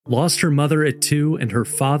lost her mother at 2 and her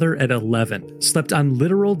father at 11, slept on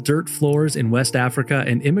literal dirt floors in West Africa,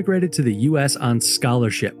 and immigrated to the US on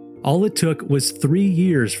scholarship. All it took was 3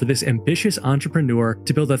 years for this ambitious entrepreneur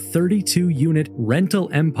to build a 32-unit rental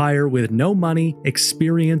empire with no money,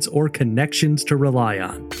 experience, or connections to rely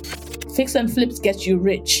on. Fix and flips gets you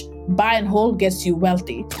rich. Buy and hold gets you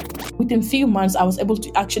wealthy. Within few months, I was able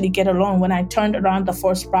to actually get a loan when I turned around the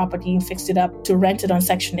first property and fixed it up to rent it on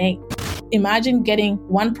Section 8. Imagine getting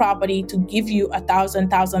one property to give you $1,000,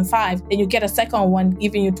 $1,500, then you get a second one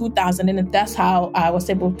giving you $2,000, and that's how I was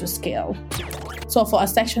able to scale. So for a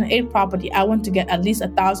Section 8 property, I want to get at least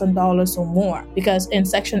 $1,000 or more, because in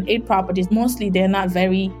Section 8 properties, mostly they're not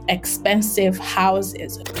very expensive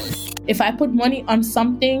houses. If I put money on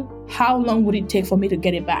something, how long would it take for me to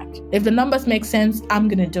get it back? If the numbers make sense, I'm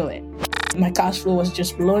going to do it. My cash flow was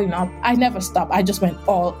just blowing up. I never stopped. I just went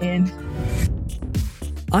all in.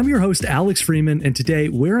 I'm your host, Alex Freeman, and today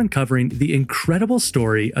we're uncovering the incredible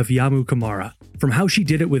story of Yamu Kamara. From how she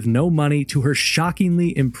did it with no money to her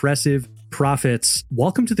shockingly impressive profits.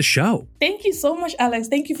 Welcome to the show. Thank you so much, Alex.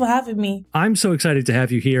 Thank you for having me. I'm so excited to have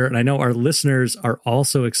you here, and I know our listeners are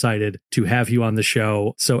also excited to have you on the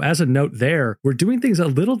show. So as a note there, we're doing things a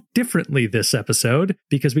little differently this episode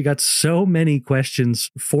because we got so many questions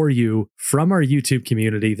for you from our YouTube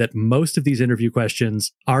community that most of these interview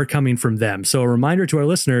questions are coming from them. So a reminder to our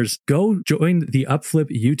listeners, go join the Upflip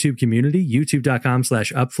YouTube community,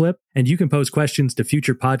 youtube.com/upflip, and you can pose questions to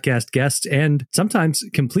future podcast guests and sometimes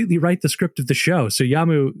completely write the script of the show. So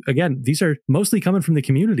Yamu, again, these are mostly coming from the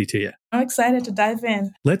community to you. I'm excited to dive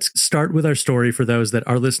in. Let's start with our story for those that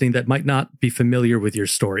are listening that might not be familiar with your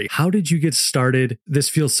story. How did you get started? This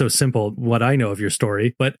feels so simple, what I know of your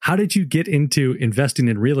story, but how did you get into investing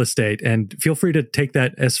in real estate? And feel free to take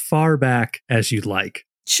that as far back as you'd like.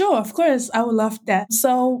 Sure, of course. I would love that.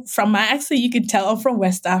 So from my accent, you can tell I'm from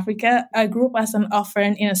West Africa. I grew up as an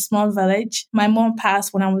orphan in a small village. My mom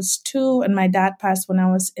passed when I was 2 and my dad passed when I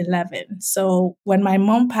was 11. So when my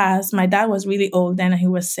mom passed, my dad was really old then and he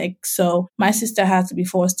was sick. So my sister had to be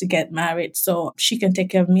forced to get married so she can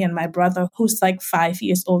take care of me and my brother, who's like 5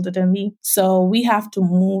 years older than me. So we have to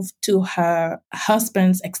move to her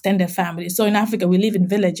husband's extended family. So in Africa, we live in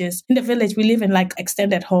villages. In the village, we live in like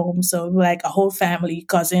extended homes. So like a whole family,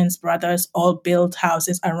 cousins, brothers, all build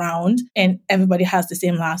houses around, and everybody has the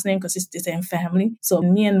same last name because it's the same family. So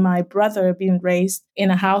me and my brother being raised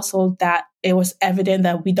in a household that it was evident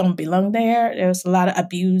that we don't belong there. There was a lot of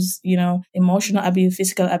abuse, emotional abuse,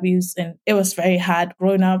 physical abuse, and it was very hard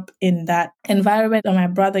growing up in that environment. And my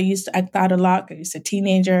brother used to act out a lot because he's a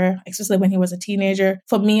teenager, especially when he was a teenager.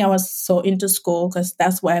 For me, I was so into school because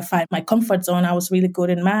that's where I find my comfort zone. I was really good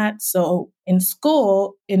in math. So in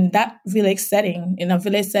school, in that village setting, in a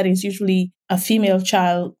village setting, it's usually a female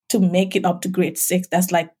child to make it up to grade 6.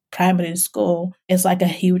 That's like primary school. Is like a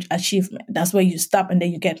huge achievement. That's where you stop and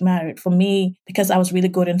then you get married. For me, because I was really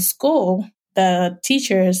good in school, the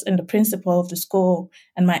teachers and the principal of the school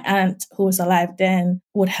and my aunt, who was alive then,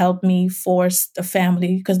 would help me force the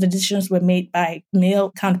family because the decisions were made by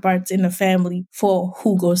male counterparts in the family for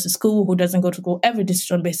who goes to school, who doesn't go to school, every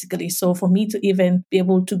decision basically. So for me to even be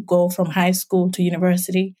able to go from high school to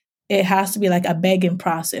university, it has to be like a begging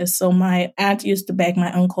process. So my aunt used to beg my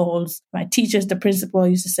uncles, my teachers, the principal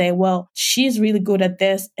used to say, well, she's really good at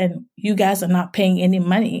this and you guys are not paying any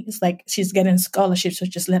money. It's like she's getting scholarships, so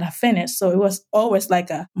just let her finish. So it was always like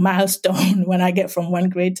a milestone when I get from one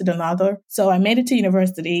grade to another. So I made it to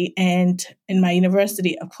university, and in my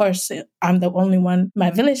university, of course, I'm the only one in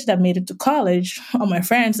my village that made it to college. All my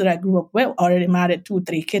friends that I grew up with already married 2 or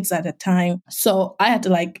 3 kids at the time. So I had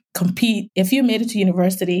to compete. If you made it to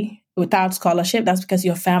university without scholarship, that's because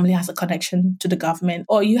your family has a connection to the government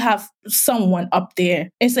or you have someone up there.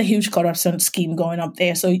 It's a huge corruption scheme going up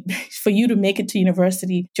there. So for you to make it to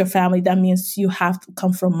university, your family, that means you have to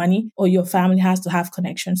come from money or your family has to have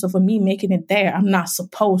connection. So for me, making it there, I'm not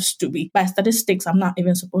supposed to be. By statistics, I'm not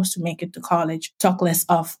even supposed to make it to college, talk less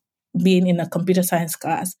of being in a computer science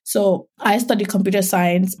class. So I studied computer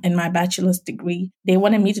science in my bachelor's degree. They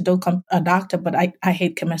wanted me to do a doctor, but I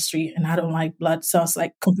hate chemistry and I don't like blood. So I was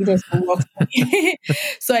like, computers will work for me.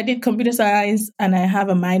 So I did computer science and I have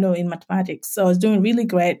a minor in mathematics. So I was doing really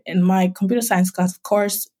great in my computer science class. Of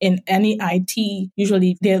course, in any IT,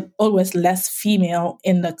 usually there's always less female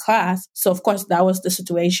in the class. So of course, that was the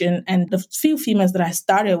situation. And the few females that I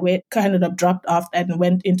started with kind of dropped off and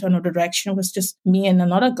went into another direction. It was just me and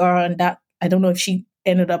another girl. And that, I don't know if she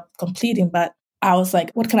ended up completing, but I was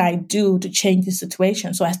like, what can I do to change the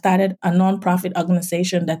situation? So I started a nonprofit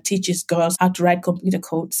organization that teaches girls how to write computer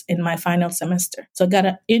codes in my final semester. So I got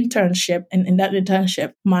an internship, and in that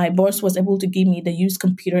internship, my boss was able to give me the used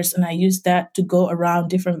computers, and I used that to go around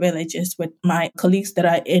different villages with my colleagues that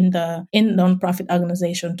are in the nonprofit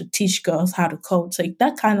organization to teach girls how to code. So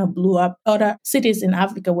that kind of blew up. Other cities in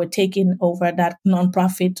Africa were taking over that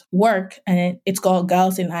nonprofit work, and it's called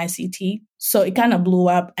Girls in ICT. So it kind of blew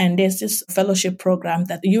up, and there's this fellowship program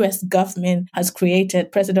that the U.S. government has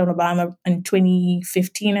created, President Obama in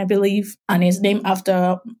 2015, I believe, and it's named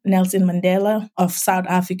after Nelson Mandela of South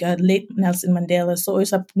Africa, late Nelson Mandela. So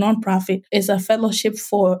it's a nonprofit. It's a fellowship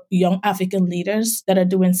for young African leaders that are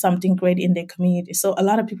doing something great in their community. So a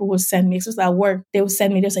lot of people will send me, especially at work, they will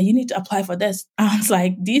send me, they say, you need to apply for this. I was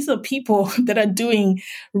like, these are people that are doing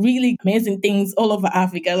really amazing things all over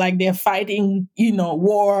Africa. Like they're fighting,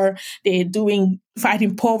 war, they're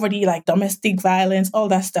fighting poverty, like domestic violence, all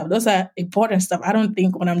that stuff. Those are important stuff. I don't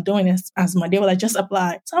think what I'm doing is as much. They will just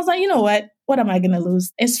apply. So I was like, you know what am I going to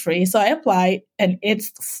lose? It's free. So I applied, and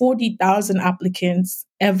it's 40,000 applicants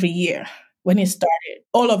every year when it started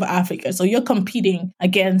all over Africa. So you're competing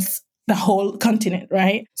against the whole continent,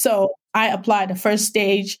 right? So I applied the first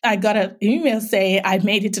stage. I got an email saying I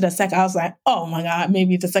made it to the second. I was like, oh my God,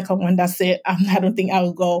 maybe the second one, that's it. I don't think I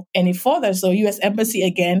will go any further. So U.S. Embassy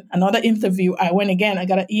again, another interview. I went again. I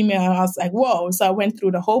got an email, and I was like, whoa. So I went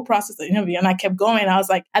through the whole process of the interview, and I kept going. I was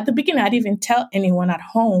like, at the beginning, I didn't even tell anyone at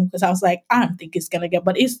home because I was like, I don't think it's going to get,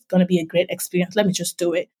 but it's going to be a great experience. Let me just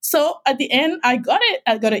do it. So at the end, I got it.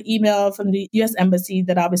 I got an email from the U.S. Embassy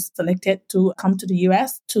that I was selected to come to the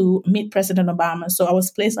U.S. to meet President Obama. So I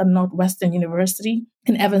was placed at Northwestern University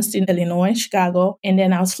in Evanston, Illinois, Chicago. And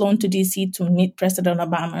then I was flown to DC to meet President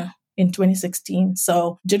Obama in 2016.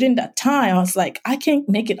 So during that time, I was like, I can't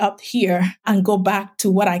make it up here and go back to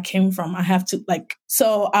what I came from. I have to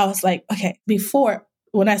so I was like, okay,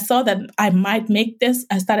 when I saw that I might make this,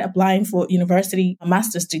 I started applying for university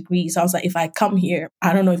master's degrees. So I was like, if I come here,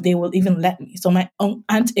 I don't know if they will even let me. So my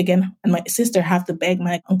aunt again and my sister have to beg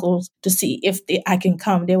my uncles to see if I can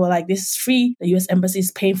come. They were like, this is free. The U.S. Embassy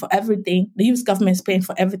is paying for everything. The U.S. government is paying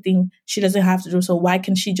for everything. She doesn't have to do. So why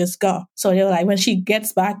can she just go? So they were like, when she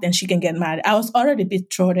gets back, then she can get married. I was already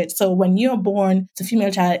betrothed. So when you're born as a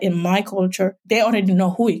female child in my culture, they already know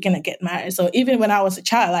who you're going to get married. So even when I was a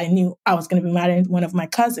child, I knew I was going to be married one of my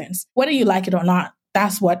cousins. Whether you like it or not,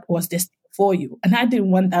 that's what was this for you. And I didn't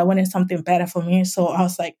want that. I wanted something better for me. So I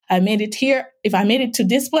was like, I made it here. If I made it to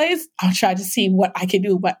this place, I'll try to see what I can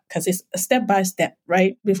do. But because it's a step by step,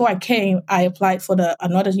 right? Before I came, I applied for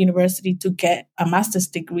another university to get a master's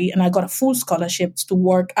degree, and I got a full scholarship to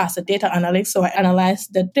work as a data analyst. So I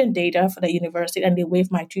analyzed the data for the university, and they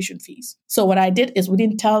waived my tuition fees. So what I did is we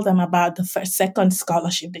didn't tell them about the second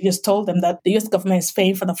scholarship. They just told them that the U.S. government is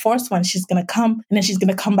paying for the first one. She's going to come, and then she's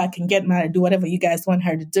going to come back and get married, do whatever you guys want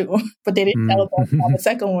her to do. But they didn't tell them about the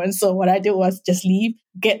second one. So what I did was just leave,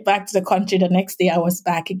 get back to the country. The next day I was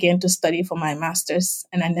back again to study for my master's,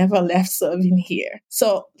 and I never left serving here.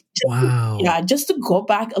 So just to go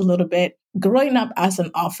back a little bit, growing up as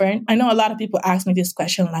an orphan, I know a lot of people ask me this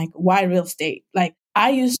question, like, why real estate? Like I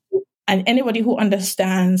used to, and anybody who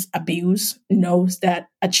understands abuse knows that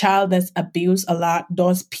a child that's abused a lot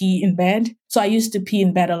does pee in bed. So I used to pee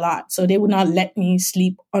in bed a lot. So they would not let me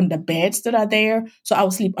sleep on the beds that are there. So I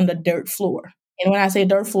would sleep on the dirt floor. And when I say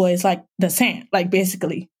dirt floor, it's like the sand, like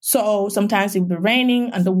basically. So sometimes it would be raining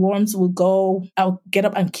and the worms will go. I'll get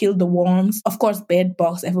up and kill the worms. Of course, bed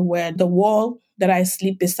bugs everywhere. The wall that I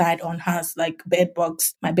sleep beside on has like bed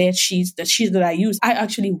bugs. My bed sheets, the sheets that I use, I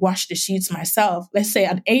actually wash the sheets myself. Let's say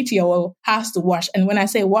an 8-year-old has to wash. And when I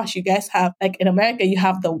say wash, you guys have, like in America, you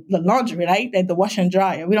have the laundry, right? Like the wash and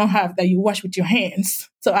dryer. We don't have that. You wash with your hands.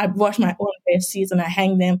 So I wash my own bed sheets and I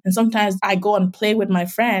hang them. And sometimes I go and play with my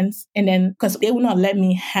friends. And then, because they will not let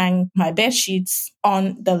me hang my bed sheets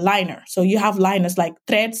on the liner. So you have liners like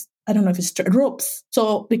threads. I don't know if it's ropes.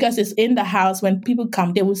 So because it's in the house, when people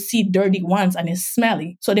come, they will see dirty ones and it's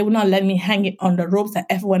smelly. So they will not let me hang it on the ropes that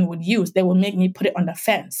everyone would use. They will make me put it on the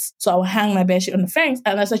fence. So I will hang my bedsheet on the fence.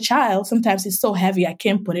 And as a child, sometimes it's so heavy, I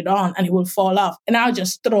can't put it on and it will fall off. And I'll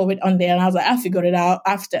just throw it on there. And I was like, I figured it out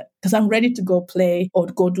after, because I'm ready to go play or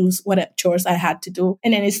go do whatever chores I had to do.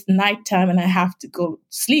 And then it's nighttime and I have to go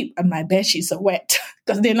sleep and my bedsheets are wet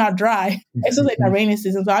because they're not dry. It's just like the rainy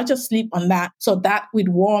season. So I'll just sleep on that. So that with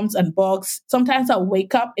worms and bugs. Sometimes I'll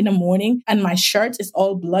wake up in the morning and my shirt is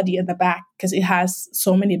all bloody in the back because it has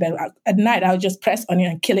so many beds. At night, I would just press on it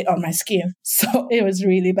and kill it on my skin. So it was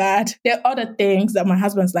really bad. There are other things that my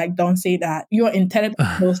husband's like, don't say that. You're in therapy,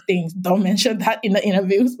 those things. Don't mention that in the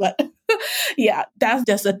interviews. But yeah, that's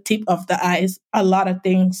just a tip of the ice. A lot of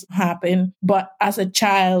things happen. But as a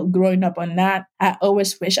child growing up on that, I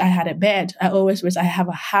always wish I had a bed. I always wish I have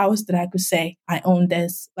a house that I could say, I own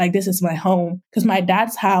this. Like, this is my home. Because my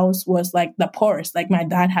dad's house was like the poorest. Like, my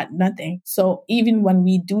dad had nothing. So even when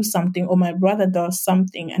we do something or my brother does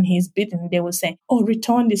something and he's beaten, they will say, oh,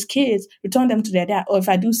 return these kids, return them to their dad. Or if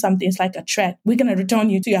I do something, it's like a threat. We're going to return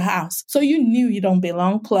you to your house. So you knew you don't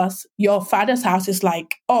belong. Plus, your father's house is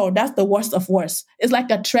like, oh, that's the worst of worst. It's like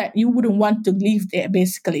a threat. You wouldn't want to live there,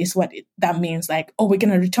 basically, is what that means. Like, oh, we're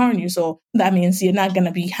going to return you. So that means you're not going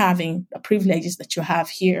to be having the privileges that you have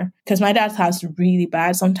here. Because my dad's house is really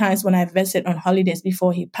bad. Sometimes when I visit on holidays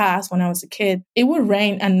before he passed, when I was a kid, it would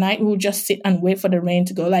rain at night. We would just sit and wait for the rain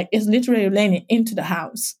to go. Like, it's literally raining into the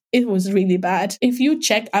house. It was really bad. If you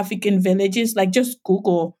check African villages, like just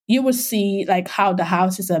Google, you will see like how the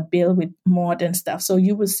houses are built with mud and stuff. So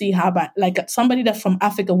you will see how bad, like somebody that's from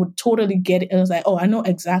Africa would totally get it. It was like, oh, I know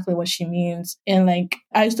exactly what she means. And like,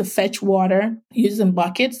 I used to fetch water using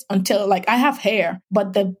buckets until like I have hair,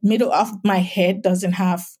 but the middle of my head doesn't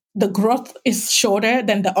have, the growth is shorter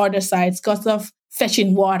than the other sides because of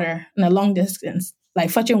fetching water in a long distance, like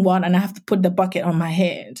fetching water, and I have to put the bucket on my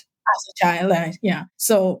head. As a child, yeah.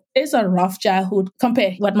 So it's a rough childhood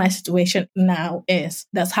compared to what my situation now is.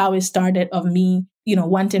 That's how it started of me,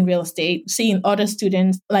 wanting real estate, seeing other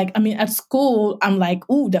students. Like, I mean, at school, I'm like,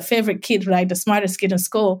 ooh, the favorite kid, right? The smartest kid in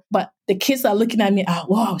school. But the kids are looking at me, oh,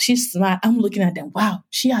 wow, she's smart. I'm looking at them, wow,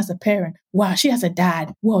 she has a parent. Wow, she has a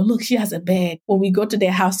dad. Whoa, look, she has a bed. When we go to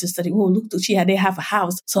their house to study, whoa, look, they have a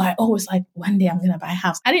house. So I always like, one day I'm going to buy a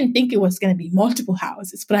house. I didn't think it was going to be multiple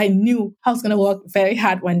houses, but I knew I was going to work very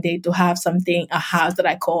hard one day to have something, a house that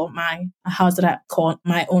I call mine, a house that I call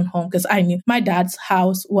my own home. Because I knew my dad's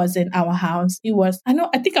house wasn't our house. It was,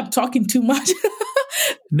 I think I'm talking too much.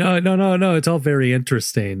 No. It's all very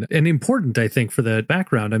interesting and important, I think, for the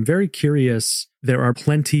background. I'm very curious. There are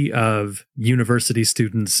plenty of university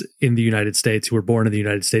students in the United States who were born in the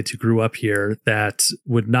United States, who grew up here, that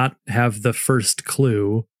would not have the first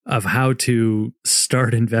clue of how to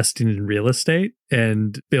start investing in real estate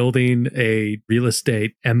and building a real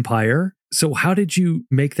estate empire. So how did you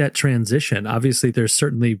make that transition? Obviously, there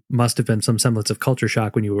certainly must have been some semblance of culture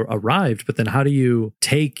shock when you arrived, but then how do you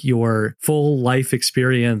take your full life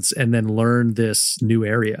experience and then learn this new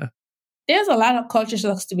area? There's a lot of culture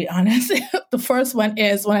shocks, to be honest. The first one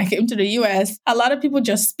is when I came to the US, a lot of people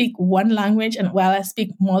just speak one language and while I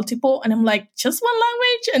speak multiple. And I'm like, just one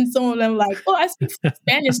language? And some of them like, oh, I speak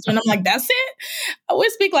Spanish too. And I'm like, that's it? We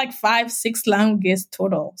speak like 5-6 languages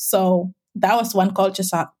total. So that was one culture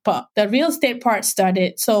shock. But the real estate part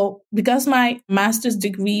started. So because my master's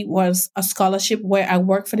degree was a scholarship where I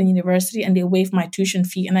work for the university and they waive my tuition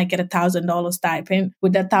fee and I get $1,000 stipend.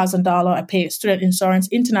 With that $1,000, I pay student insurance,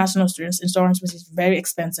 international students insurance, which is very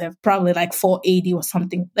expensive, probably like $480 or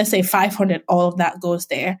something. Let's say $500, all of that goes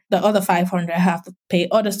there. The other $500, I have to pay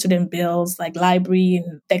other student bills like library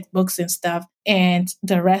and textbooks and stuff. And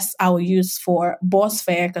the rest I will use for bus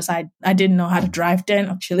fare because I didn't know how to drive then,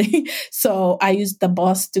 actually. So I used the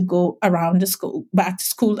bus to go around the school, back to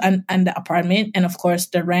school and the apartment. And of course,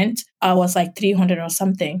 the rent was like $300 or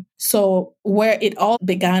something. So where it all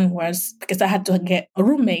began was because I had to get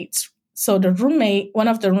roommates. So one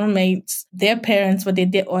of the roommates, their parents, what they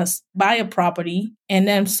did was buy a property and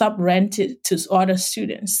then sub-rent it to other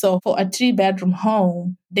students. So for a 3-bedroom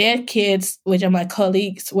home, their kids, which are my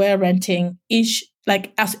colleagues, were renting each,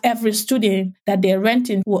 like as every student that they're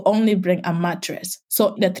renting will only bring a mattress.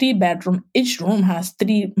 So the 3-bedroom, each room has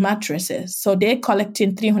 3 mattresses. So they're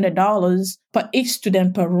collecting $300 per each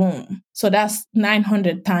student per room. So that's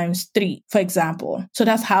 900 times 3, for example. So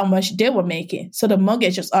that's how much they were making. So the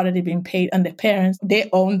mortgage has already been paid and the parents, they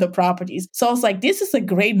own the properties. So I was like, this is a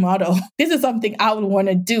great model. This is something I would want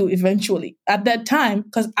to do eventually. At that time,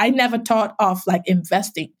 because I never thought of like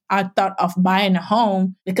investing. I thought of buying a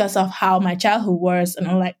home because of how my childhood was. And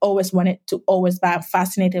I like always wanted to always buy. I'm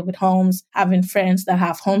fascinated with homes, having friends that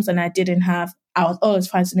have homes and I didn't have. I was always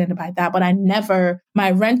fascinated by that, but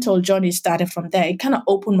my rental journey started from there. It kind of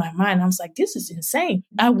opened my mind. I was like, this is insane.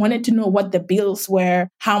 I wanted to know what the bills were,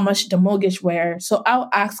 how much the mortgage were. So I'll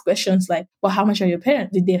ask questions like, well, how much are your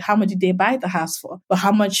parents? How much did they buy the house for? Well,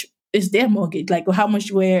 how much is their mortgage? Like, how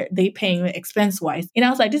much were they paying expense-wise? And I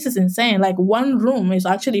was like, this is insane. Like, one room is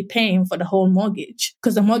actually paying for the whole mortgage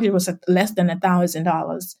because the mortgage was at less than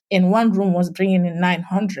 $1,000. And one room was bringing in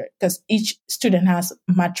 $900 because each student has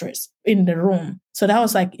a mattress. in the room. So that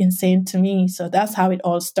was like insane to me. So that's how it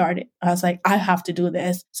all started. I was like, I have to do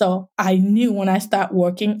this. So I knew when I start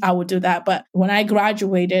working, I would do that. But when I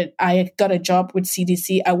graduated, I got a job with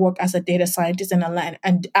CDC. I worked as a data scientist in Atlanta,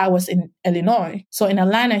 and I was in Illinois. So in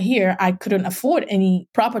Atlanta here, I couldn't afford any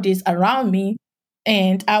properties around me.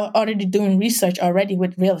 And I was already doing research already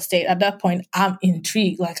with real estate. At that point, I'm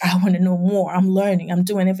intrigued. Like, I want to know more. I'm learning. I'm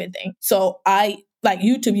doing everything. So like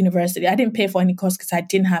YouTube University, I didn't pay for any course because I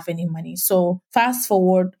didn't have any money. So fast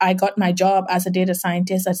forward, I got my job as a data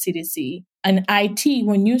scientist at CDC. And IT,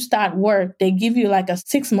 when you start work, they give you like a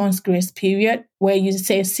 6 months grace period where you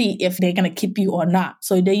see if they're going to keep you or not.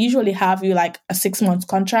 So they usually have you like a 6 months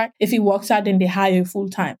contract. If it works out, then they hire you full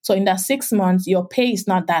time. So in that 6 months, your pay is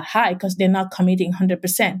not that high because they're not committing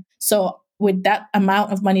 100%. So with that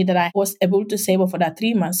amount of money that I was able to save up for that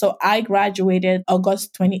 3 months. So I graduated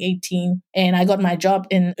August 2018 and I got my job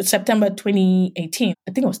in September 2018.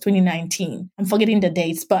 I think it was 2019. I'm forgetting the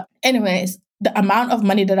dates. But anyways, the amount of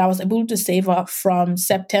money that I was able to save up from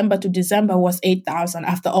September to December was $8,000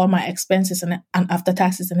 after all my expenses and after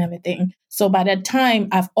taxes and everything. So by that time,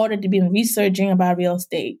 I've already been researching about real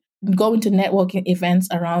estate, going to networking events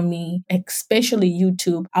around me, especially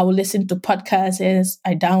YouTube. I will listen to podcasts.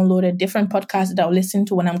 I downloaded different podcasts that I will listen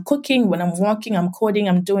to when I'm cooking, when I'm walking, I'm coding,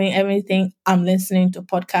 I'm doing everything. I'm listening to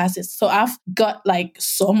podcasts. So I've got like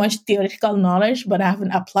so much theoretical knowledge, but I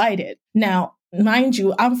haven't applied it. Now, mind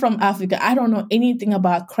you, I'm from Africa. I don't know anything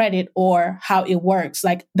about credit or how it works,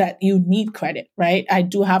 like that you need credit, right? I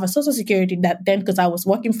do have a social security that then, because I was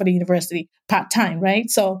working for the university part-time, right?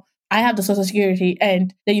 So I have the social security,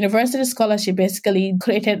 and the university scholarship basically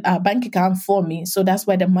created a bank account for me. So that's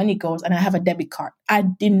where the money goes. And I have a debit card. I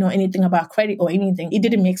didn't know anything about credit or anything. It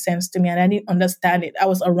didn't make sense to me and I didn't understand it. I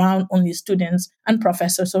was around only students and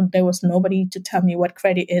professors. So there was nobody to tell me what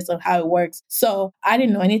credit is or how it works. So I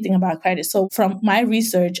didn't know anything about credit. So from my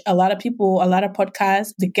research, a lot of people, a lot of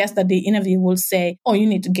podcasts, the guests that they interview will say, oh, you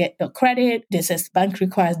need to get the credit. This is bank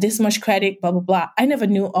requires this much credit, blah, blah, blah. I never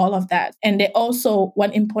knew all of that. And they also,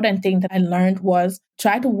 one important thing that I learned was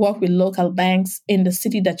try to work with local banks in the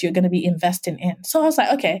city that you're going to be investing in. So I was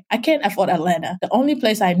like, okay, I can't afford Atlanta. The only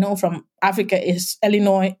place I know from Africa is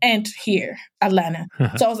Illinois and here, Atlanta.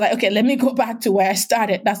 So I was like, okay, let me go back to where I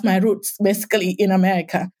started. That's my roots, basically, in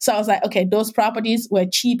America. So I was like, okay, those properties were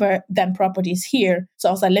cheaper than properties here. So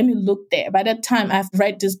I was like, let me look there. By that time, I've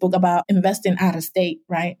read this book about investing out of state,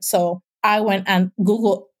 right? So I went and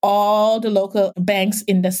Googled all the local banks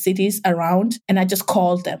in the cities around, and I just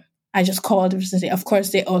called them. I just called the city. Of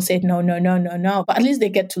course, they all said no. But at least they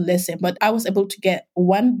get to listen. But I was able to get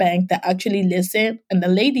one bank that actually listened. And the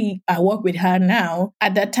lady, I work with her now.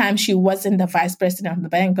 At that time, she wasn't the vice president of the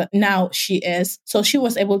bank, but now she is. So she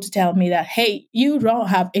was able to tell me that, hey, you don't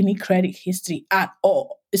have any credit history at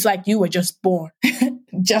all. It's like you were just born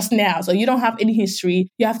just now. So you don't have any history.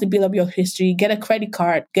 You have to build up your history, get a credit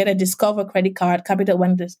card, get a Discover credit card, Capital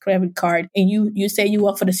One credit card. And you say you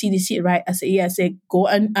work for the CDC, right? I say, yeah. I say, go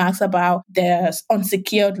and ask about the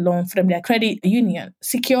unsecured loan from their credit union,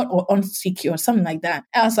 secured or unsecured, something like that.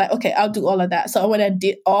 I was like, okay, I'll do all of that. So when I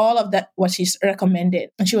did all of that, what she recommended,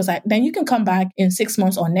 and she was like, then you can come back in 6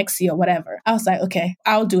 months or next year, whatever. I was like, okay,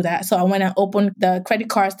 I'll do that. So I went and opened the credit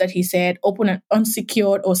cards that he said, open an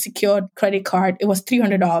unsecured or secured credit card. It was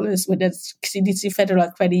 $300 with the CDC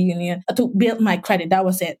Federal Credit Union to build my credit. That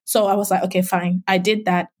was it. So I was like, okay, fine. I did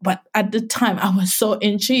that. But at the time, I was so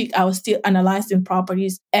intrigued. I was still analyzing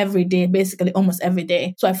properties every day, basically almost every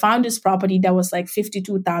day. So I found this property that was like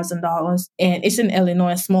 $52,000 and it's in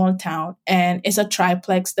Illinois, a small town, and it's a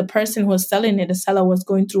triplex. The person who was selling it, the seller was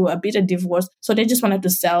going through a bit of divorce. So they just wanted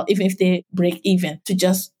to sell, even if they break even, to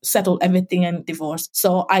just settle everything and divorce.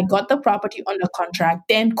 So I got the property under contract,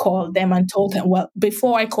 then called them and told them, well,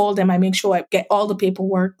 before I call them, I make sure I get all the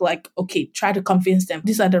paperwork, like, okay, try to convince them.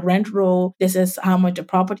 These are the rent roll. This is how much the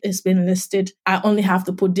property has been listed. I only have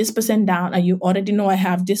to put this percent down, and you already know I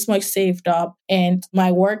have this much saved up, and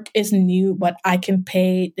my work is new, but I can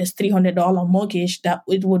pay this $300 mortgage that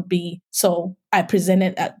it would be. So I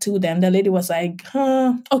presented that to them. The lady was like,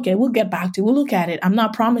 okay, we'll get back to you. We'll look at it. I'm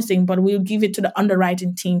not promising, but we'll give it to the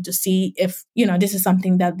underwriting team to see if, this is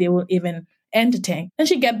something that they will even entertain. And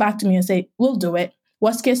she get back to me and say, we'll do it.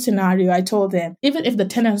 Worst case scenario, I told them, even if the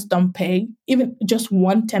tenants don't pay, even just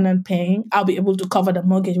one tenant paying, I'll be able to cover the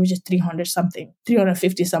mortgage, which is $350 something.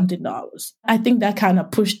 I think that kind of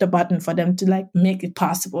pushed the button for them to make it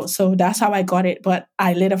possible. So that's how I got it. But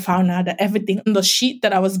I later found out that everything on the sheet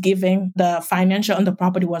that I was giving, the financial on the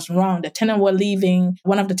property was wrong. The tenant were leaving.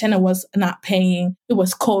 One of the tenant was not paying. It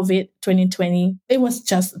was COVID 2020. It was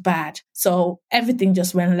just bad. So everything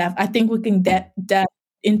just went left. I think we can get that.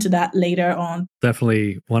 into that later on.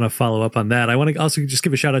 Definitely want to follow up on that. I want to also just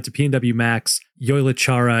give a shout out to PNW Max, Yoila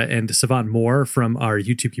Chara, and Savant Moore from our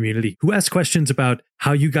YouTube community who asked questions about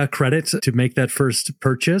how you got credit to make that first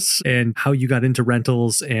purchase and how you got into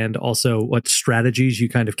rentals and also what strategies you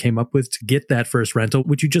kind of came up with to get that first rental,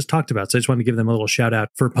 which you just talked about. So I just want to give them a little shout out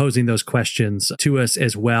for posing those questions to us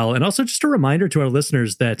as well. And also just a reminder to our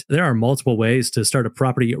listeners that there are multiple ways to start a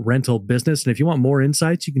property rental business. And if you want more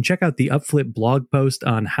insights, you can check out the Upflip blog post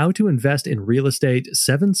on how to invest in real estate,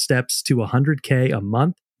 7 steps to 100K a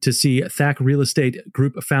month, to see Thack Real Estate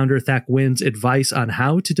Group founder Thack Wynn's advice on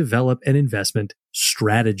how to develop an investment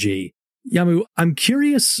strategy. Yamu, I'm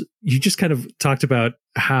curious, you just kind of talked about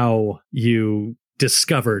how you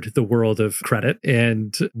discovered the world of credit,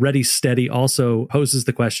 and Ready Steady also poses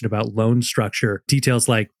the question about loan structure, details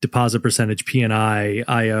like deposit percentage, P&I,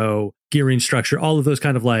 IO, gearing structure, all of those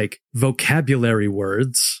kind of like vocabulary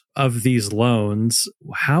words of these loans.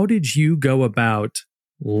 How did you go about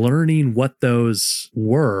learning what those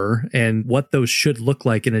were and what those should look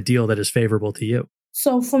like in a deal that is favorable to you?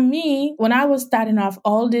 So for me, when I was starting off,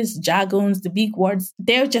 all these jargons, the big words,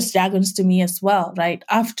 they're just jargons to me as well, right?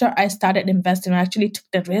 After I started investing, I actually took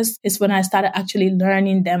the risk, is when I started actually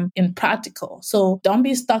learning them in practical. So don't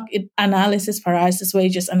be stuck in analysis paralysis where you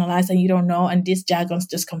just analyze and you don't know, and these jargons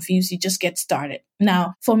just confuse you. Just get started.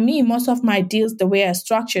 Now, for me, most of my deals, the way I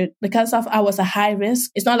structured, because of I was a high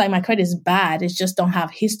risk, it's not like my credit is bad. It's just don't have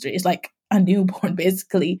history. It's like a newborn,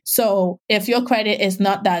 basically. So if your credit is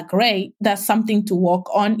not that great, that's something to work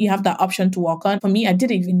on. You have that option to work on. For me, I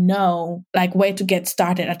didn't even know like where to get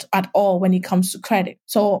started at all when it comes to credit.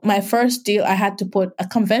 So my first deal, I had to put a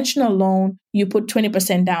conventional loan. You put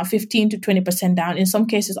 20% down, 15 to 20% down, in some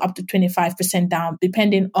cases up to 25% down,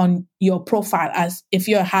 depending on your profile as if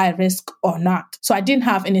you're high risk or not. So I didn't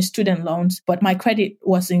have any student loans, but my credit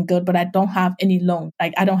wasn't good, but I don't have any loan.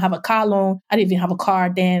 Like I don't have a car loan. I didn't even have a car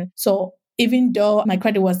then. So even though my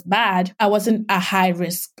credit was bad, I wasn't a high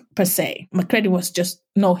risk per se. My credit was just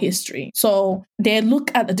no history. So they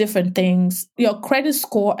look at the different things. Your credit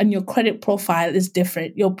score and your credit profile is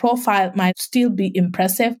different. Your profile might still be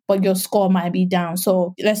impressive, but your score might be down.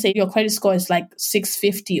 So let's say your credit score is like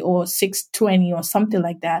 650 or 620 or something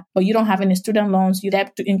like that, but you don't have any student loans. Your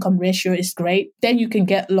debt to income ratio is great. Then you can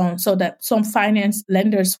get loans, so that some finance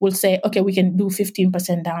lenders will say, okay, we can do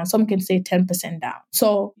 15% down. Some can say 10% down.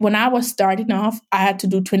 So when I was starting off, I had to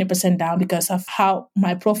do 20% down because of how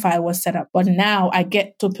my profile was set up. But now I get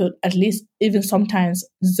to put at least even sometimes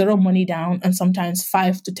zero money down and sometimes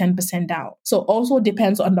 5 to 10% down. So also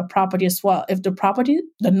depends on the property as well. If the property,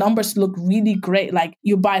 the numbers look really great, like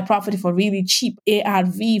you buy property for really cheap,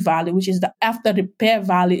 ARV value, which is the after repair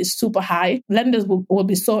value is super high, lenders will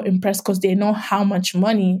be so impressed because they know how much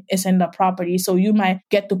money is in the property. So you might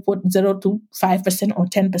get to put 0 to 5% or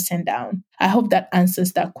 10% down. I hope that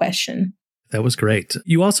answers that question. That was great.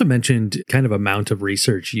 You also mentioned kind of amount of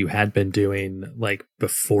research you had been doing like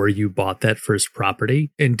before you bought that first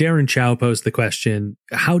property. And Darren Chow posed the question,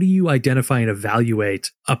 how do you identify and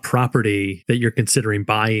evaluate a property that you're considering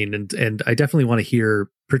buying? And I definitely want to hear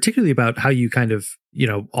particularly about how you kind of,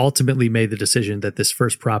 ultimately made the decision that this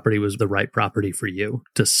first property was the right property for you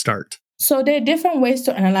to start. So there are different ways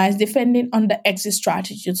to analyze depending on the exit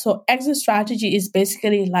strategy. So exit strategy is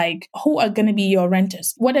basically like, who are going to be your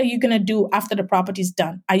renters? What are you going to do after the property is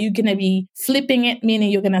done? Are you going to be flipping it,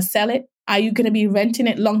 meaning you're going to sell it? Are you going to be renting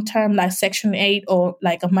it long-term like Section 8 or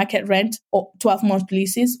like a market rent or 12-month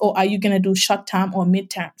leases? Or are you going to do short-term or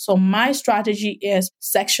mid-term? So my strategy is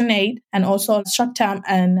Section 8 and also short-term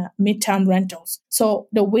and mid-term rentals. So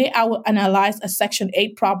the way I will analyze a Section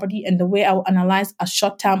 8 property and the way I will analyze a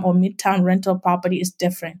short-term or mid-term rental property is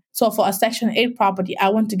different. So for a Section 8 property, I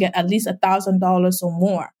want to get at least $1,000 or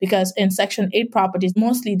more because in Section 8 properties,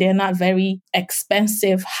 mostly they're not very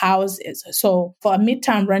expensive houses. So for a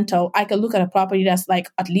mid-term rental, I can look at a property that's like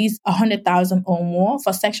at least 100,000 or more.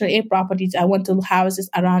 For Section 8 properties, I want to houses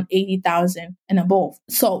around 80,000 and above.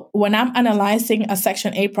 So when I'm analyzing a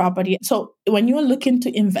Section 8 property, so when you're looking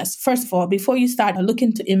to invest, first of all, before you start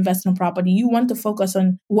looking to invest in a property, you want to focus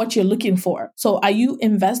on what you're looking for. So are you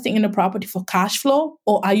investing in a property for cash flow,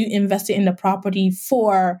 or are you investing in the property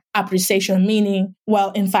for appreciation, meaning,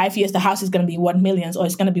 well, in 5 years, the house is going to be worth millions or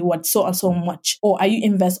it's going to be worth so and so much? Or are you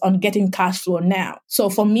invest on getting cash flow now? So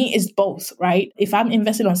for me, it's both, right? If I'm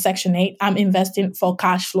investing on Section 8, I'm investing for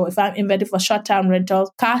cash flow. If I'm investing for short-term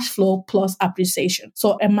rentals, cash flow plus appreciation.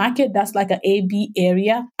 So a market that's like an A-B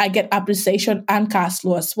area, I get appreciation and cash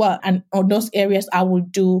flow as well. And on those areas, I will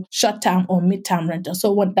do short-term or mid-term rental.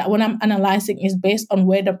 So when I'm analyzing is based on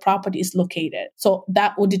where the property is located. So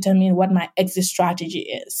that will determine what my exit strategy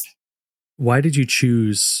is. Why did you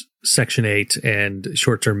choose Section 8 and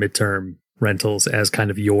short-term, midterm rentals as kind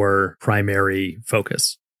of your primary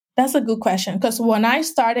focus? That's a good question, because when I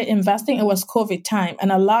started investing, it was COVID time,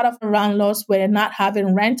 and a lot of landlords were not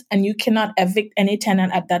having rent, and you cannot evict any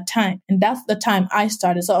tenant at that time. And that's the time I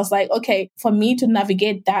started. So I was like, okay, for me to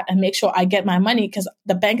navigate that and make sure I get my money, because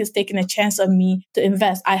the bank is taking a chance of me to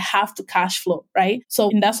invest, I have to cash flow, right? So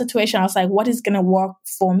in that situation, I was like, what is going to work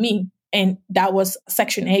for me? And that was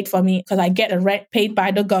Section 8 for me, because I get a rent paid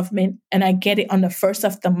by the government and I get it on the first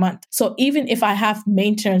of the month. So even if I have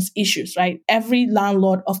maintenance issues, right? Every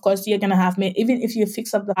landlord, of course, you're going to have, even if you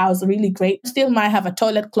fix up the house really great, still might have a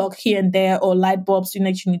toilet clock here and there, or light bulbs you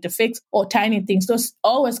need to fix, or tiny things. There's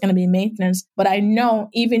always going to be maintenance. But I know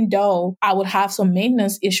even though I would have some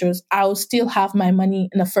maintenance issues, I will still have my money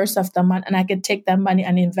in the first of the month, and I can take that money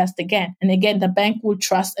and invest again. And again, the bank will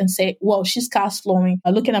trust and say, well, she's cash flowing.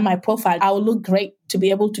 Looking at my profile, I will look great to be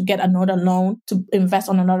able to get another loan to invest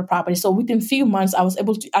on another property. So within few months, I was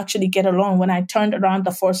able to actually get a loan when I turned around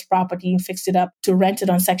the first property and fixed it up to rent it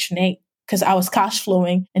on Section 8, because I was cash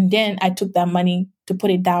flowing. And then I took that money to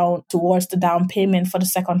put it down towards the down payment for the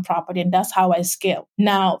second property. And that's how I scale.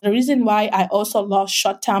 Now, the reason why I also love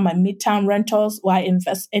short-term and mid-term rentals, why I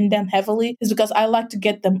invest in them heavily, is because I like to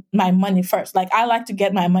get my money first. Like, I like to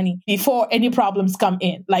get my money before any problems come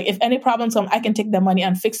in. Like, if any problems come, I can take the money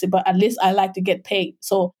and fix it, but at least I like to get paid.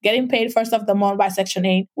 So getting paid first of the month by Section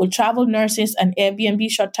 8 with travel nurses and Airbnb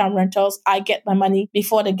short-term rentals, I get my money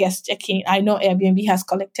before the guests check in. I know Airbnb has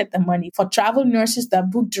collected the money. For travel nurses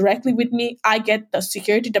that book directly with me, I get the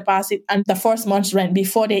security deposit and the first month's rent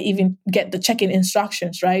before they even get the check-in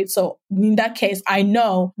instructions, right? So in that case, I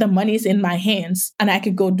know the money is in my hands and I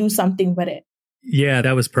could go do something with it. Yeah,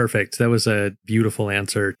 that was perfect. That was a beautiful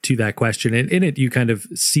answer to that question. And in it, you kind of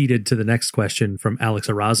seeded to the next question from Alex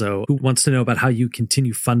Arazo, who wants to know about how you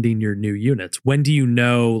continue funding your new units. When do you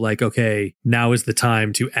know, like, okay, now is the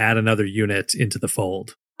time to add another unit into the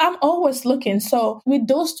fold? I'm always looking. So with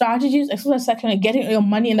those strategies, especially Section 8, getting your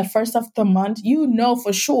money in the first of the month, you know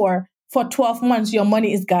for sure for 12 months, your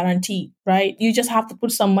money is guaranteed, right? You just have to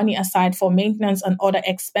put some money aside for maintenance and other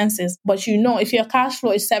expenses. But you know, if your cash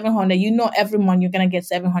flow is 700, you know every month you're going to get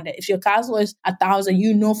 700. If your cash flow is 1,000,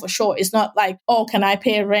 you know for sure. It's not like, oh, can I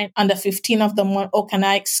pay rent on the 15th of the month? Or can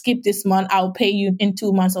I skip this month? I'll pay you in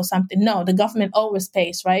 2 months or something. No, the government always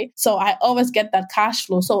pays, right? So I always get that cash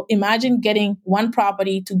flow. So imagine getting one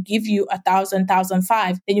property to give you 1,000,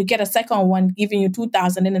 1,500. Then you get a second one giving you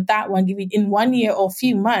 2,000. And the third one giving in 1 year or a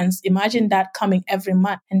few months. Imagine that coming every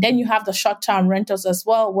month. And then you have the short-term rentals as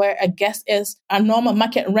well, where a normal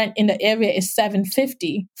market rent in the area is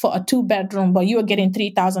 $750 for a 2-bedroom, but you are getting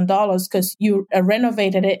 $3,000 because you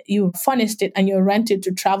renovated it, you furnished it, and you rented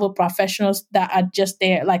to travel professionals that are just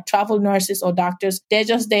there, like travel nurses or doctors. They're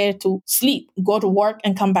just there to sleep, go to work,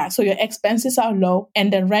 and come back. So your expenses are low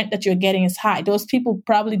and the rent that you're getting is high. Those people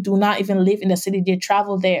probably do not even live in the city. They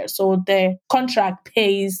travel there. So their contract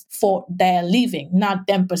pays for their living, not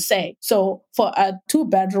them per se. So for a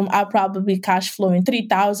 2-bedroom, I'll probably cash flowing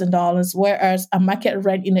 $3,000, whereas a market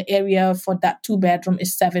rent in the area for that 2-bedroom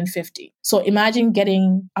is $750. So imagine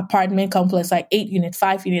getting apartment complex like 8 units,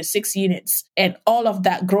 5 units, 6 units, and all of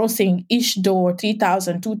that grossing each door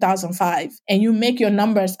 $3,000, $2,500, and you make your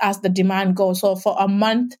numbers as the demand goes. So for a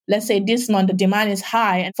month, let's say this month the demand is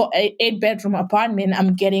high, and for an 8-bedroom apartment,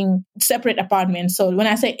 I'm getting separate apartments. So when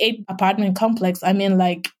I say 8 apartment complex, I mean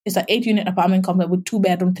like it's an 8-unit apartment complex with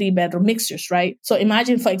 2-bedroom, 3-bedroom mixtures, right? So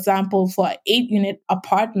imagine, for example, for an 8-unit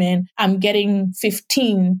apartment, I'm getting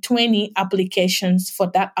 15, 20 applications for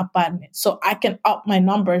that apartment. So I can up my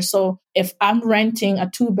numbers. So if I'm renting a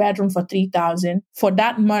 2-bedroom for $3,000, for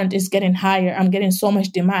that month it's getting higher. I'm getting so much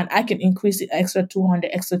demand. I can increase it extra 200,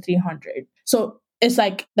 extra 300. So it's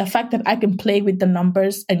like the fact that I can play with the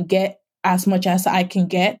numbers and get as much as I can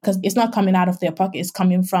get, because it's not coming out of their pocket, it's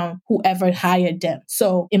coming from whoever hired them.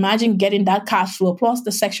 So imagine getting that cash flow plus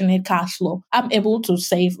the Section 8 cash flow. I'm able to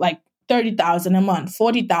save like $30,000 a month,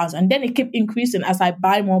 $40,000, and then it keeps increasing as I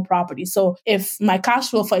buy more property. So if my cash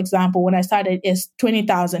flow, for example, when I started is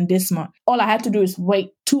 $20,000 this month, all I had to do is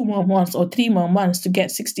wait 2 more months or 3 more months to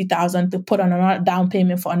get $60,000 to put on another down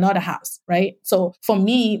payment for another house, right? So for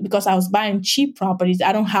me, because I was buying cheap properties,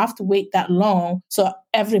 I don't have to wait that long. So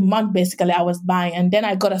every month, basically, I was buying. And then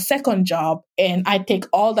I got a second job and I take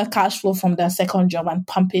all the cash flow from that second job and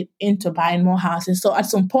pump it into buying more houses. So at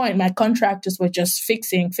some point, my contractors were just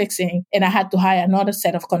fixing, and I had to hire another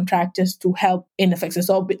set of contractors to help in the fixing.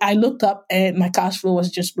 So I looked up and my cash flow was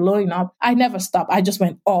just blowing up. I never stopped. I just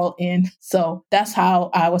went all in. So that's how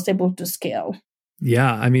I was able to scale.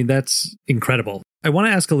 Yeah, I mean, that's incredible. I want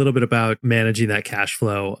to ask a little bit about managing that cash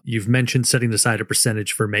flow. You've mentioned setting aside a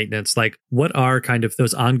percentage for maintenance. Like, what are kind of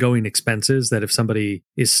those ongoing expenses that if somebody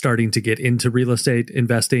is starting to get into real estate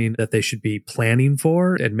investing that they should be planning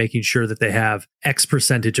for and making sure that they have X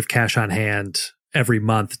percentage of cash on hand every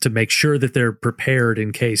month to make sure that they're prepared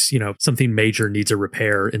in case, something major needs a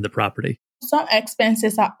repair in the property? Some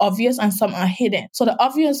expenses are obvious and some are hidden. So the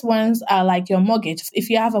obvious ones are like your mortgage. If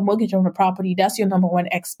you have a mortgage on a property, that's your number one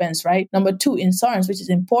expense, right? Number two, insurance, which is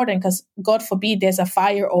important because God forbid there's a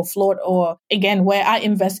fire or flood, or again, where I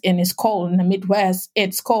invest in is cold in the Midwest,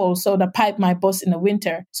 it's cold. So the pipe might burst in the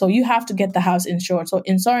winter. So you have to get the house insured. So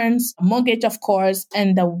insurance, mortgage, of course,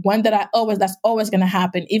 and the one that's always going to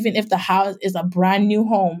happen, even if the house is a brand new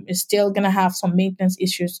home, it's still going to have some maintenance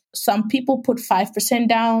issues. Some people put 5%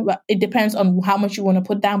 down, but it depends on how much you want to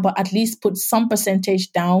put down, but at least put some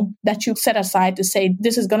percentage down that you set aside to say,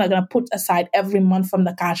 this is gonna put aside every month from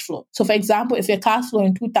the cash flow. So for example, if your cash flow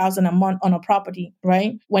in $2,000 a month on a property,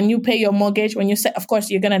 right? When you pay your mortgage, when you set, of course,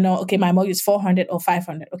 you're going to know, okay, my mortgage is $400 or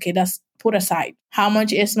 $500. Okay, that's put aside. How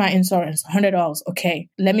much is my insurance? $100. Okay,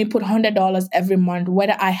 let me put $100 every month,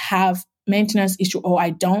 whether I have maintenance issue or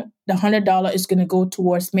I don't. The $100 is going to go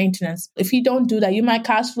towards maintenance. If you don't do that, you might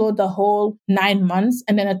cash flow the whole 9 months,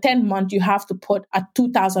 and then a 10th month, you have to put a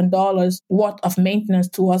 $2,000 worth of maintenance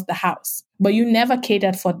towards the house. But you never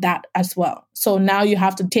catered for that as well. So now you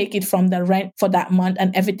have to take it from the rent for that month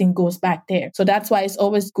and everything goes back there. So that's why it's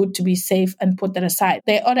always good to be safe and put that aside.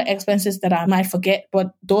 There are other expenses that I might forget,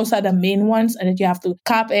 but those are the main ones. And that you have to,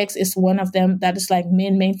 CapEx is one of them that is like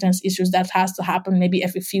main maintenance issues that has to happen maybe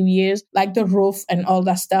every few years, like the roof and all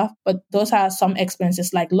that stuff. But those are some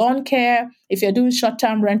expenses like lawn care. If you're doing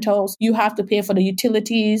short-term rentals, you have to pay for the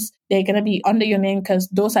utilities. They're going to be under your name because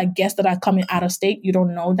those are guests that are coming out of state. You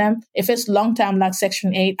don't know them. If it's long-term like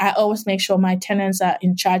Section 8, I always make sure my tenants are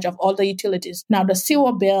in charge of all the utilities. Now, the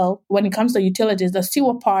sewer bill, when it comes to utilities, the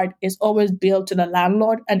sewer part is always billed to the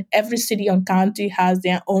landlord, and every city and county has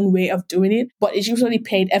their own way of doing it, but it's usually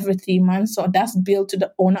paid every 3 months. So that's billed to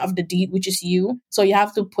the owner of the deed, which is you. So you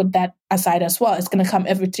have to put that aside as well. It's going to come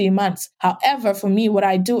every 3 months. However, for me, what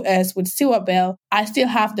I do is with sewer bill, I still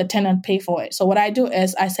have the tenant pay for it. So what I do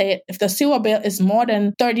is I say, if the sewer bill is more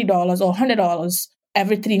than $30 or $100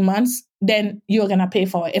 every 3 months, then you're going to pay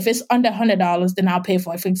for it. If it's under $100, then I'll pay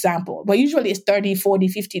for it, for example. But usually it's $30,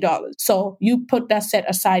 $40, $50. So you put that set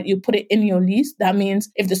aside, you put it in your lease. That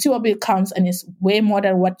means if the sewer bill comes and it's way more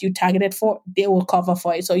than what you targeted for, they will cover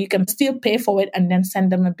for it. So you can still pay for it and then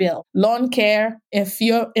send them a bill. Lawn care, if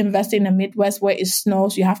you're investing in the Midwest where it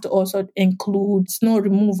snows, you have to also include snow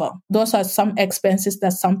removal. Those are some expenses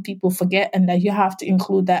that some people forget and that you have to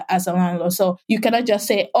include that as a landlord. So you cannot just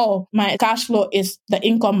say, oh, my cash flow is the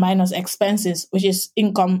income minus expenses, which is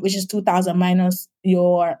income, which is $2,000 minus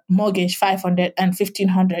your mortgage, $500, and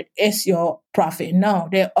 $1,500 is your profit. No,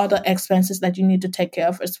 there are other expenses that you need to take care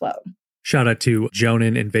of as well. Shout out to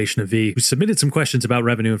Jonan and Vaishnavi, who submitted some questions about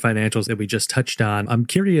revenue and financials that we just touched on. I'm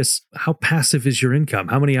curious, how passive is your income?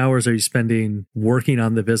 How many hours are you spending working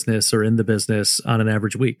on the business or in the business on an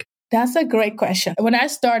average week? That's a great question. When I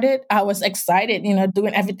started, I was excited,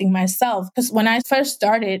 doing everything myself. Because when I first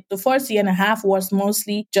started, the first year and a half was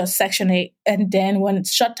mostly just Section 8. And then when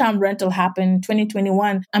short-term rental happened,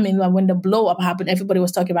 2021, when the blow-up happened, everybody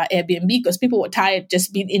was talking about Airbnb because people were tired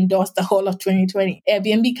just being indoors the whole of 2020.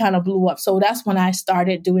 Airbnb kind of blew up. So that's when I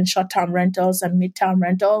started doing short-term rentals and mid-term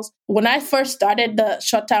rentals. When I first started the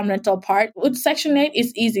short-term rental part, with Section 8,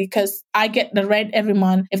 it's easy because I get the rent every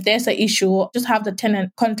month. If there's an issue, just have the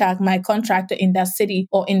tenant contact my contractor in that city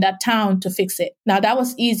or in that town to fix it. Now, that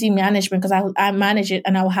was easy management because I manage it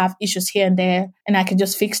and I will have issues here and there, and I can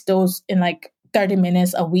just fix those in like 30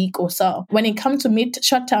 minutes a week or so. When it comes to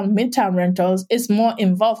short-term, mid-term rentals, it's more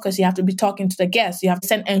involved because you have to be talking to the guests. You have to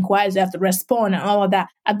send inquiries, you have to respond and all of that.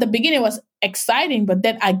 At the beginning, it was exciting, but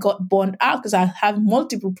then I got burned out because I have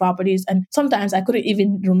multiple properties and sometimes I couldn't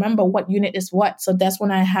even remember what unit is what. So that's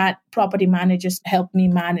when I had property managers help me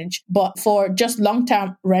manage. But for just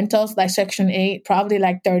long-term rentals like Section 8, probably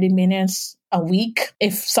like 30 minutes a week.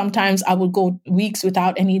 If sometimes I would go weeks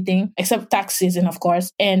without anything, except tax season, of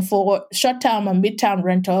course. And for short-term and mid-term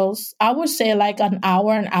rentals, I would say like an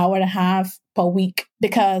hour and a half per week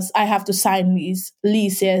because I have to sign these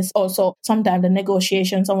leases. Also, sometimes the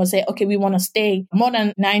negotiations, someone say, okay, we want to stay more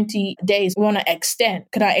than 90 days. We want to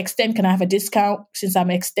extend. Can I extend? Can I have a discount since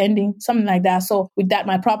I'm extending? Something like that. So with that,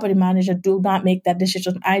 my property manager do not make that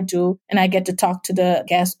decision. I do. And I get to talk to the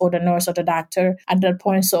guest or the nurse or the doctor at that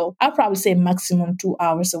point. So I'll probably say maximum 2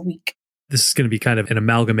 hours a week. This is going to be kind of an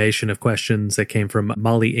amalgamation of questions that came from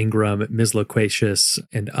Molly Ingram, Ms. Loquacious,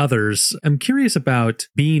 and others. I'm curious about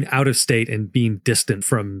being out of state and being distant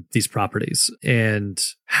from these properties and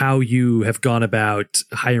how you have gone about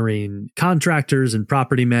hiring contractors and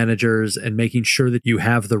property managers and making sure that you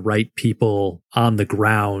have the right people on the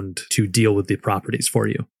ground to deal with the properties for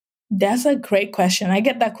you. That's a great question. I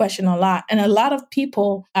get that question a lot. And a lot of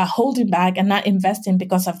people are holding back and not investing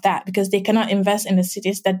because of that, because they cannot invest in the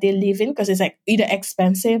cities that they live in because it's like either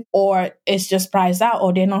expensive or it's just priced out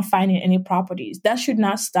or they're not finding any properties. That should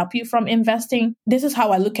not stop you from investing. This is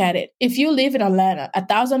how I look at it. If you live in Atlanta,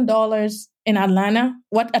 $1,000 in Atlanta,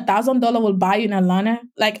 what $1,000 will buy you in Atlanta?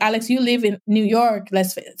 Like Alex, you live in New York,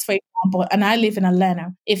 let's for example, and I live in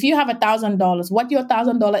Atlanta. If you have $1,000, what your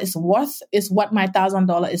 $1,000 is worth is what my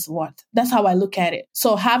 $1,000 is worth. That's how I look at it.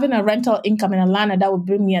 So having a rental income in Atlanta that would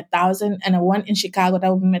bring me $1,000 and a one in Chicago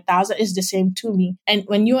that would bring me $1,000 is the same to me. And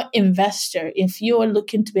when you're an investor, if you're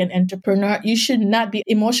looking to be an entrepreneur, you should not be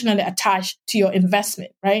emotionally attached to your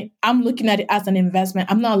investment, right? I'm looking at it as an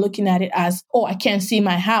investment. I'm not looking at it as, oh, I can't see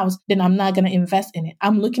my house, then I'm not going to invest in it.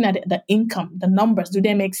 I'm looking at it, the income, the numbers. Do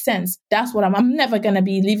they make sense? That's what I'm never going to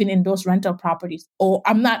be living in those rental properties, or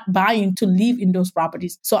I'm not buying to live in those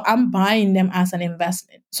properties. So I'm buying them as an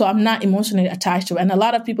investment. So I'm not emotionally attached to it. And a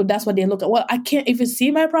lot of people, that's what they look at. Well, I can't even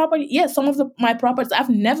see my property. Yes, some of my properties, I've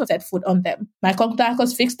never set foot on them. My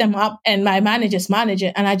contractors fix them up and my managers manage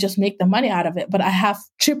it and I just make the money out of it. But I have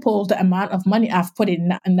tripled the amount of money I've put in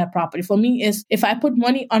that property. For me, is if I put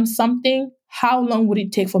money on something, how long would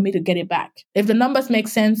it take for me to get it back? If the numbers make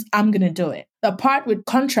sense, I'm going to do it. The part with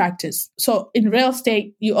contractors. So in real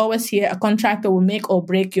estate, you always hear a contractor will make or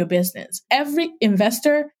break your business. Every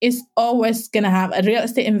investor is always going to have, a real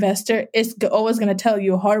estate investor is always going to tell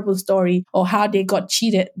you a horrible story or how they got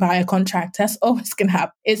cheated by a contractor. That's always going to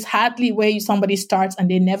happen. It's hardly where somebody starts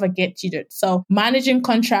and they never get cheated. So managing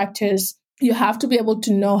contractors, you have to be able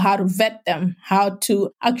to know how to vet them, how to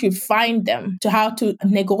actually find them, to how to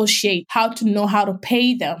negotiate, how to know how to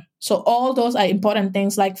pay them. So all those are important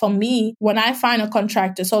things. Like for me, when I find a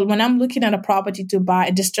contractor, so when I'm looking at a property to buy,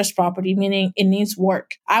 a distressed property, meaning it needs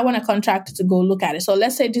work, I want a contractor to go look at it. So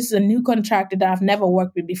let's say this is a new contractor that I've never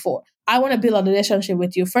worked with before. I want to build a relationship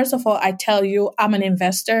with you. First of all, I tell you I'm an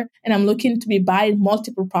investor and I'm looking to be buying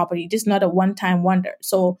multiple property. This is not a one-time wonder.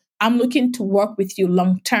 So I'm looking to work with you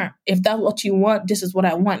long term. If that's what you want, this is what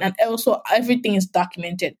I want. And also everything is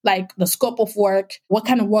documented, like the scope of work, what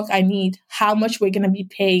kind of work I need, how much we're going to be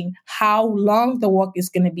paying, how long the work is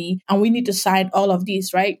going to be. And we need to sign all of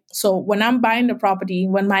these, right? So when I'm buying the property,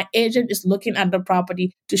 when my agent is looking at the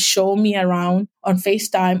property to show me around on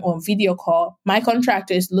FaceTime or video call, my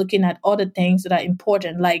contractor is looking at all the things that are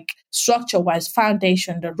important, like structure-wise,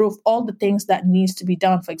 foundation, the roof, all the things that needs to be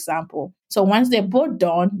done, for example. So once they're both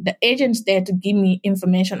done, the agent's there to give me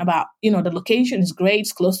information about, the location is great,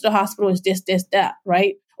 it's close to the hospital, it's this, that,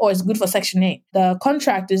 right? Or it's good for Section 8. The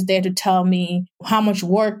contractor is there to tell me how much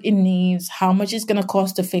work it needs, how much it's going to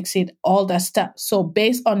cost to fix it, all that stuff. So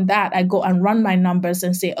based on that, I go and run my numbers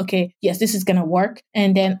and say, okay, yes, this is going to work.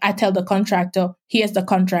 And then I tell the contractor, here's the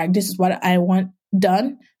contract. This is what I want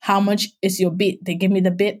done. How much is your bid? They give me the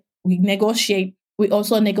bid. We negotiate. We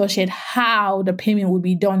also negotiate how the payment will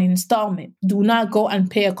be done in installment. Do not go and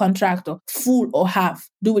pay a contractor full or half.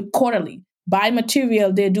 Do it quarterly. Buy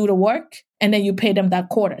material, they do the work, and then you pay them that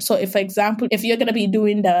quarter. So if, for example, if you're going to be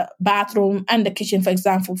doing the bathroom and the kitchen, for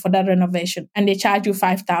example, for that renovation, and they charge you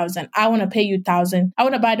 $5,000, I want to pay you $1,000. I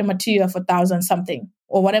want to buy the material for $1,000 something,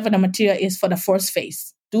 or whatever the material is for the first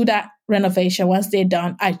phase. Do that renovation. Once they're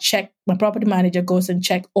done, I check. My property manager goes and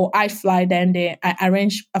check, or I fly down there. I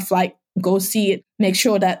arrange a flight, go see it, make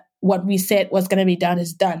sure that what we said was going to be done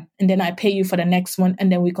is done. And then I pay you for the next one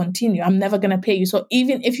and then we continue. I'm never going to pay you. So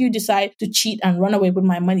even if you decide to cheat and run away with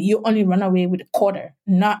my money, you only run away with a quarter,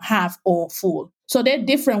 not half or full. So there are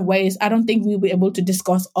different ways. I don't think we'll be able to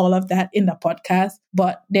discuss all of that in the podcast,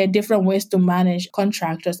 but there are different ways to manage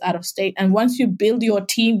contractors out of state. And once you build your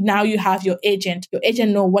team, now you have your agent. Your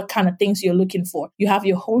agent knows what kind of things you're looking for. You have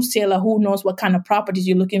your wholesaler who knows what kind of properties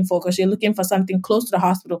you're looking for, because you're looking for something close to the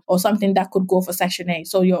hospital or something that could go for Section 8.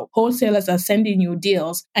 So your wholesalers are sending you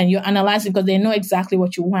deals and you're analyzing because they know exactly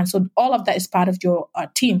what you want. So all of that is part of your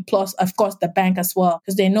team. Plus, of course, the bank as well,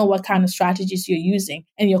 because they know what kind of strategies you're using.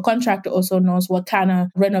 And your contractor also knows what kind of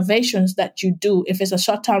renovations that you do. If it's a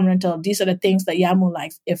short-term rental, these are the things that Yamu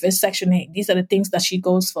likes. If it's Section 8, these are the things that she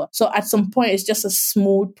goes for. So at some point, it's just a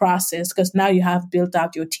smooth process because now you have built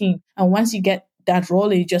out your team. And once you get that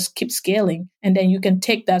rolling, you just keep scaling. And then you can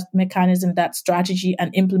take that mechanism, that strategy, and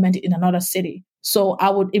implement it in another city. So I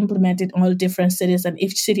would implement it in all different cities. And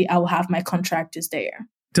each city, I will have my contractors there.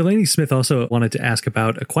 Delaney Smith also wanted to ask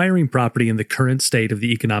about acquiring property in the current state of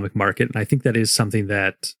the economic market. And I think that is something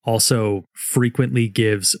that also frequently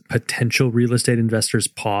gives potential real estate investors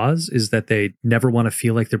pause, is that they never want to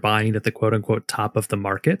feel like they're buying at the quote unquote top of the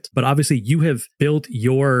market. But obviously you have built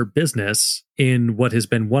your business in what has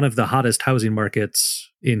been one of the hottest housing markets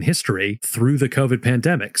in history through the COVID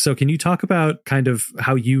pandemic. So can you talk about kind of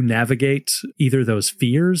how you navigate either those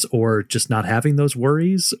fears or just not having those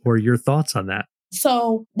worries, or your thoughts on that?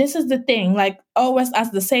 So this is the thing, like always,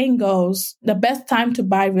 as the saying goes, the best time to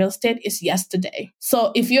buy real estate is yesterday.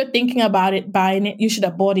 So if you're thinking about it, buying it, you should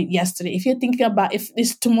have bought it yesterday. If you're thinking about, if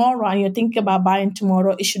it's tomorrow and you're thinking about buying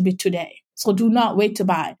tomorrow, it should be today. So do not wait to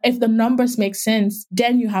buy. If the numbers make sense,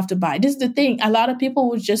 then you have to buy. This is the thing. A lot of people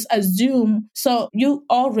would just assume. So you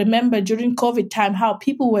all remember during COVID time how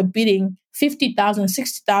people were bidding 50,000,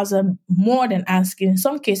 60,000 more than asking. In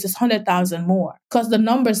some cases, 100,000 more, because the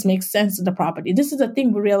numbers make sense to the property. This is the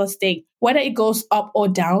thing with real estate. Whether it goes up or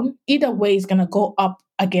down, either way is going to go up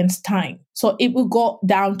against time. So it will go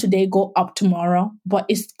down today, go up tomorrow, but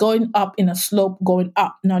it's going up in a slope, going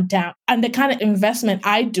up, not down. And the kind of investment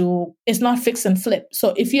I do is not fix and flip.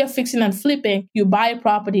 So if you're fixing and flipping, you buy a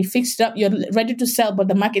property, fix it up, you're ready to sell, but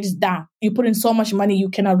the market is down. You put in so much money, you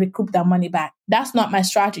cannot recoup that money back. That's not my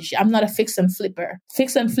strategy. I'm not a fix and flipper.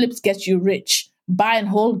 Fix and flips gets you rich. Buy and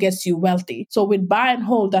hold gets you wealthy. So with buy and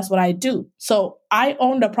hold, that's what I do. So I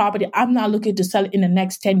own the property. I'm not looking to sell it in the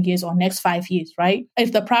next 10 years or next 5 years, right?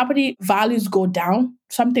 If the property values go down,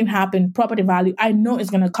 something happened, property value, I know it's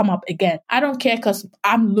going to come up again. I don't care because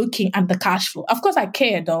I'm looking at the cash flow. Of course I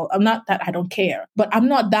care though. I'm not that I don't care, but I'm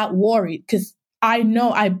not that worried because I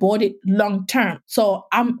know I bought it long term. So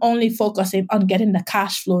I'm only focusing on getting the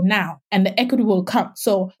cash flow now and the equity will come.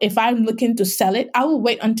 So if I'm looking to sell it, I will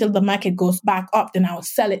wait until the market goes back up, then I will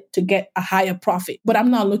sell it to get a higher profit. But I'm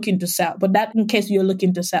not looking to sell. But that in case you're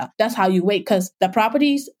looking to sell, that's how you wait, because the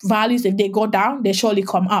properties values, if they go down, they surely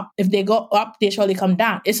come up. If they go up, they surely come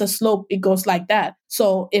down. It's a slope. It goes like that.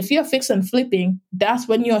 So if you're fix and flipping, that's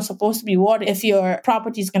when you're supposed to be worried if your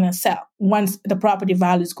property is going to sell once the property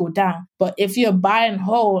values go down. But if you're buy and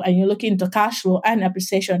hold and you're looking into cash flow and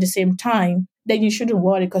appreciation at the same time, then you shouldn't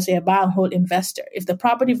worry because you're a buy and hold investor. If the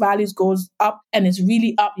property values goes up and it's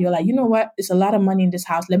really up, you're like, you know what? It's a lot of money in this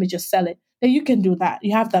house. Let me just sell it. Then you can do that.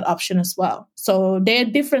 You have that option as well. So there are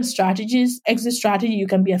different strategies. Exit strategy, you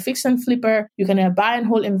can be a fix and flipper. You can be a buy and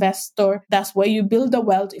hold investor. That's where you build the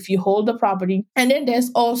wealth if you hold the property. And then there's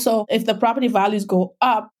also, if the property values go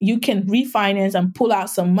up, you can refinance and pull out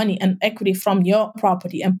some money and equity from your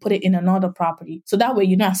property and put it in another property. So that way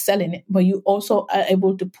you're not selling it, but you also are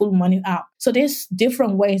able to pull money out. So there's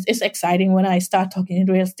different ways. It's exciting when I start talking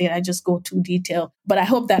in real estate. I just go too detailed. But I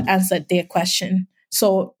hope that answered their question.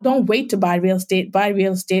 So don't wait to buy real estate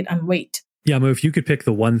and wait. Yamu, if you could pick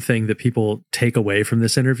the one thing that people take away from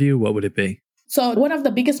this interview, what would it be? So one of the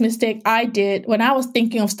biggest mistakes I did when I was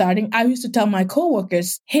thinking of starting, I used to tell my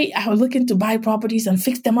coworkers, hey, I was looking to buy properties and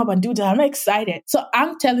fix them up and do that. I'm excited. So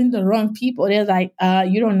I'm telling the wrong people. They're like,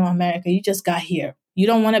 you don't know America. You just got here. You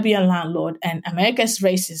don't want to be a landlord. And America's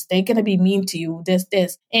racist. They're going to be mean to you.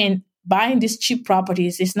 This. And buying these cheap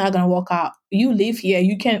properties, it's not going to work out. You live here,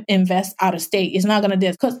 you can invest out of state. It's not going to do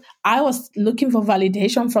this. Because I was looking for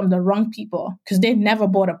validation from the wrong people because they never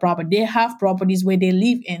bought a property. They have properties where they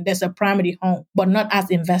live in. There's a primary home, but not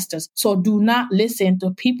as investors. So do not listen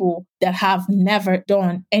to people that have never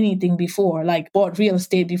done anything before, like bought real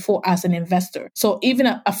estate before as an investor. So even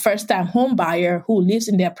a first-time home buyer who lives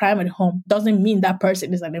in their primary home doesn't mean that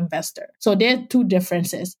person is an investor. So there are two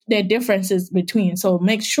differences. There are differences between. So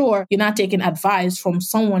make sure you're not taking advice from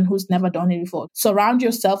someone who's never done it before. Surround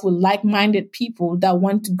yourself with like-minded people that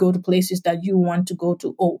want to go to places that you want to go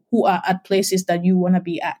to or who are at places that you want to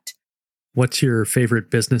be at. What's your favorite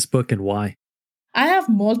business book and why? I have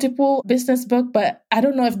multiple business books, but I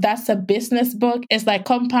don't know if that's a business book. It's like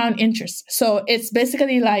Compound Interest. So it's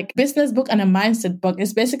basically like business book and a mindset book.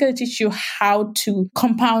 It's basically teach you how to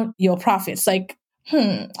compound your profits. Like,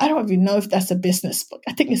 I don't even know if that's a business book.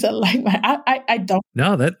 I think it's a like I don't.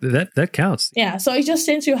 No, that counts. Yeah. So it just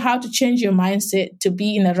teaches you how to change your mindset to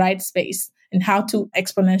be in the right space and how to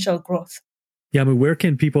exponential growth. Yamu, where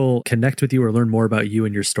can people connect with you or learn more about you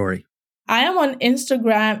and your story? I am on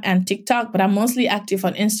Instagram and TikTok, but I'm mostly active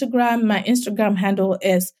on Instagram. My Instagram handle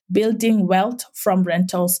is Building Wealth from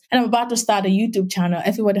Rentals. And I'm about to start a YouTube channel.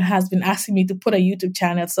 Everyone has been asking me to put a YouTube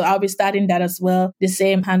channel, so I'll be starting that as well. The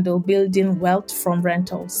same handle, Building Wealth from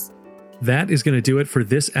Rentals. That is going to do it for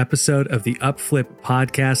this episode of the Upflip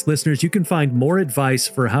podcast. Listeners, you can find more advice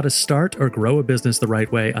for how to start or grow a business the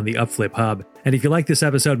right way on the Upflip Hub. And if you like this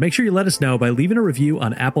episode, make sure you let us know by leaving a review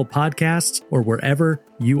on Apple Podcasts or wherever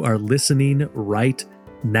you are listening right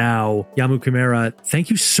now. Yamu Kimera,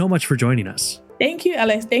 thank you so much for joining us. Thank you,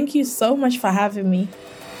 Alex. Thank you so much for having me.